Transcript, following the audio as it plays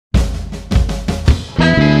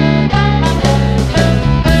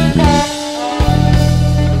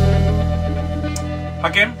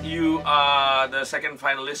Hakim, you are the second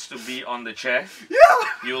finalist to be on the chair. Yeah!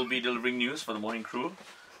 You'll be delivering news for the morning crew.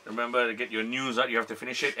 Remember, to get your news out, you have to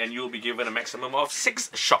finish it, and you'll be given a maximum of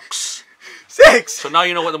 6 shocks. 6! So now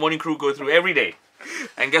you know what the morning crew go through every day.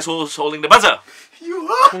 And guess who's holding the buzzer? You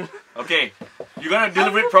are? Okay, you're gonna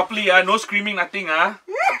deliver it properly, no screaming, nothing,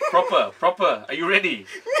 Proper. Are you ready?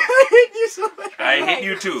 I hate you so much. I hate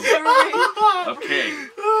you too. Okay,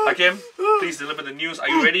 Hakim, please deliver the news. Are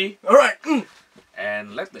you ready? Alright.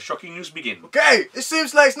 And let the shocking news begin. Okay, it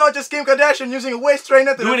seems like it's not just Kim Kardashian using a waist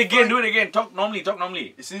trainer to Do it again. Talk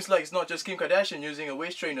normally. It seems like it's not just Kim Kardashian using a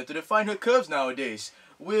waist trainer to define her curves nowadays.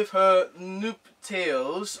 With her noob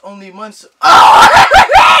tails, only months.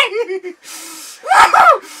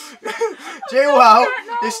 JWoww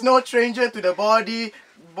is no stranger to the body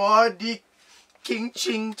king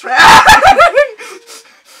ching trend.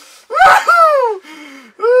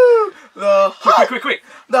 Quick.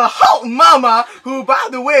 The Hulk mama, who by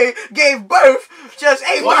the way gave birth just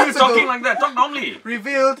 8 months ago. Why are you talking like that? Talk normally.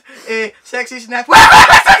 Revealed a sexy snap with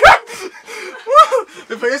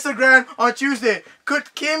her Instagram on Tuesday. Could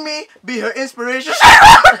Kimmy be her inspiration?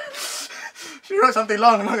 She wrote something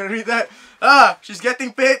long, I'm not gonna read that. She's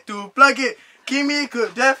getting paid to plug it. Kimmy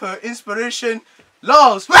could def her inspiration.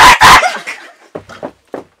 LOLs.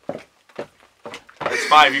 That's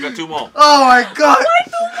 5, you got 2 more. Oh my god.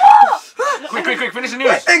 Quick, finish the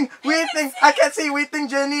news. We think, I can see we think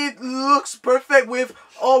Jenny looks perfect with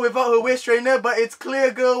or without her waist trainer, but it's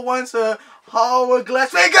clear girl wants a hourglass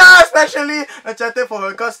figure, especially enchanted for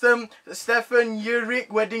her custom Stefan Yurik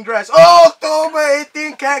wedding dress. October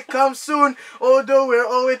 18 can't come soon, although we're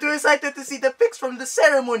always too excited to see the pics from the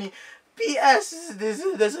ceremony. P.S.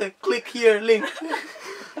 There's a click here link.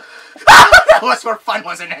 That was for fun,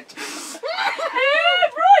 wasn't it?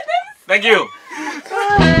 Thank you.